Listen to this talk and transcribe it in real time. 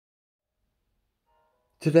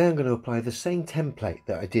Today I'm going to apply the same template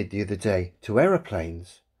that I did the other day to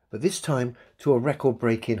aeroplanes, but this time to a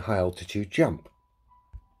record-breaking high altitude jump.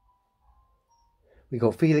 We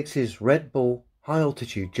got Felix's Red Bull high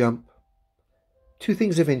altitude jump. Two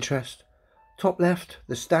things of interest. Top left,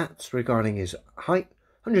 the stats regarding his height,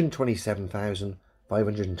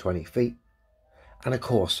 127,520 feet. And of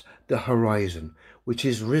course, the horizon, which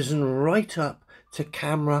is risen right up to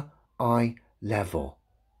camera eye level.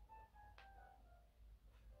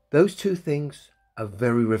 Those two things are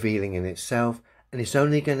very revealing in itself, and it's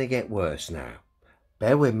only going to get worse now.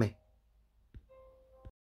 Bear with me.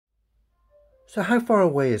 So how far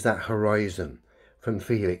away is that horizon from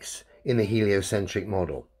Felix in the heliocentric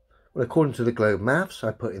model? Well, according to the Globe Maths,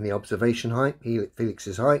 I put in the observation height,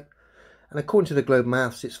 Felix's height, and according to the Globe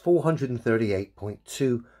Maths, it's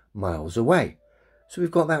 438.2 miles away. So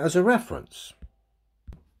we've got that as a reference.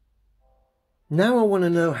 Now I want to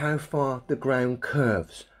know how far the ground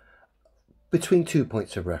curves between 2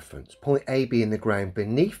 points of reference, point A being the ground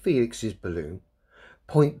beneath Felix's balloon,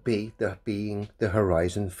 point B being the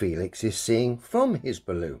horizon Felix is seeing from his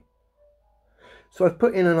balloon. So I've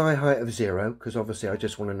put in an eye height of 0, because obviously I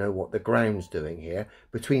just want to know what the ground's doing here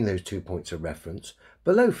between those 2 points of reference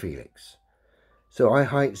below Felix. So eye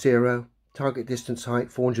height 0, target distance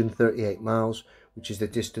height 438 miles, which is the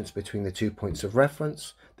distance between the 2 points of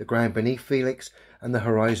reference, the ground beneath Felix, and the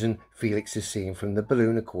horizon Felix is seeing from the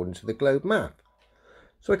balloon according to the Globe map.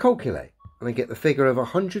 So I calculate, and I get the figure of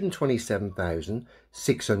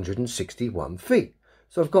 127,661 feet.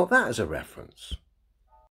 So I've got that as a reference.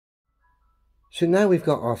 So now we've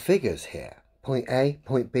got our figures here. Point A,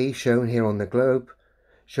 point B shown here on the globe,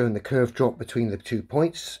 showing the curve drop between the 2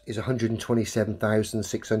 points is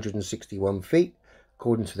 127,661 feet,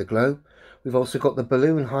 according to the globe. We've also got the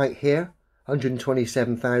balloon height here,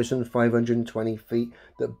 127,520 feet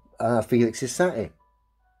that Felix is sat in.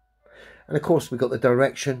 And of course we've got the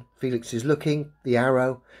direction Felix is looking, the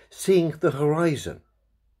arrow, seeing the horizon.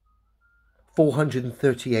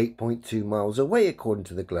 438.2 miles away according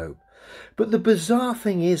to the globe. But the bizarre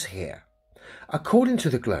thing is here, according to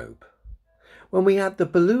the globe, when we add the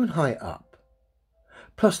balloon height up,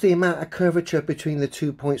 plus the amount of curvature between the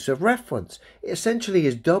 2 points of reference, it essentially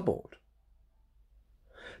is doubled.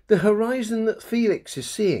 The horizon that Felix is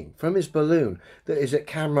seeing from his balloon that is at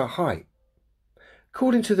camera height,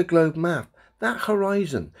 according to the Globe map, that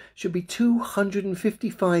horizon should be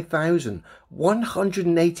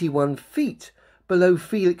 255,181 feet below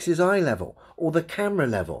Felix's eye level, or the camera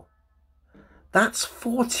level. That's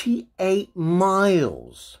 48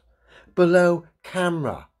 miles below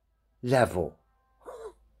camera level.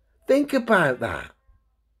 Think about that.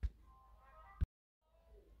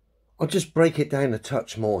 I'll just break it down a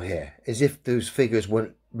touch more here, as if those figures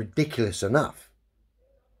weren't ridiculous enough.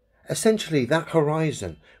 Essentially, that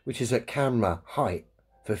horizon, which is at camera height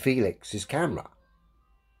for Felix's camera,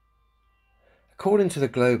 according to the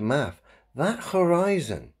Globe map, that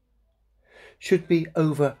horizon should be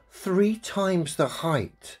over 3 times the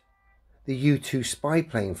height the U-2 spy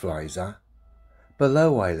plane flies at,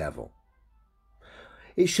 below eye level.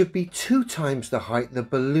 It should be 2 times the height the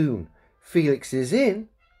balloon Felix is in,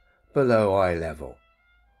 below eye level.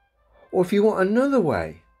 Or if you want another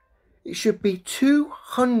way, it should be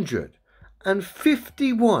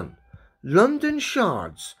 251 London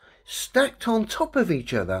shards stacked on top of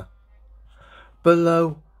each other,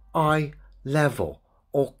 below eye level,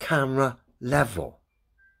 or camera level.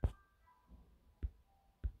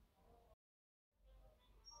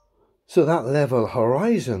 So that level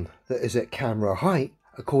horizon that is at camera height,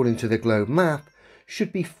 according to the Globe map,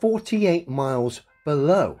 should be 48 miles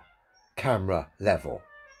below camera level.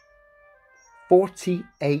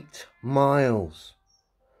 48 miles.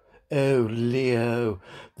 Oh, Leo,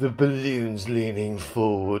 the balloon's leaning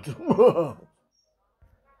forward.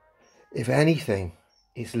 If anything,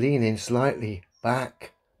 it's leaning slightly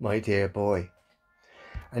back, my dear boy.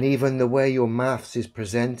 And even the way your maths is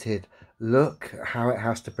presented, look how it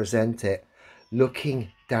has to present it,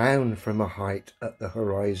 looking down from a height at the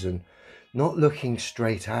horizon, not looking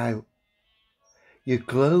straight out. Your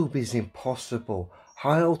globe is impossible.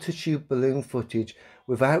 High altitude balloon footage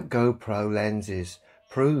without GoPro lenses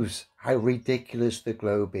proves how ridiculous the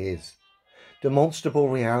globe is. Demonstrable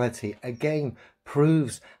reality again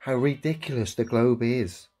proves how ridiculous the globe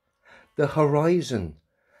is. The horizon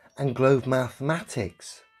and globe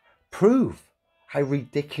mathematics prove how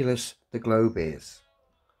ridiculous the globe is.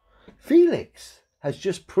 Felix has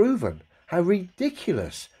just proven how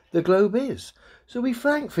ridiculous the globe is. So we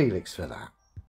thank Felix for that.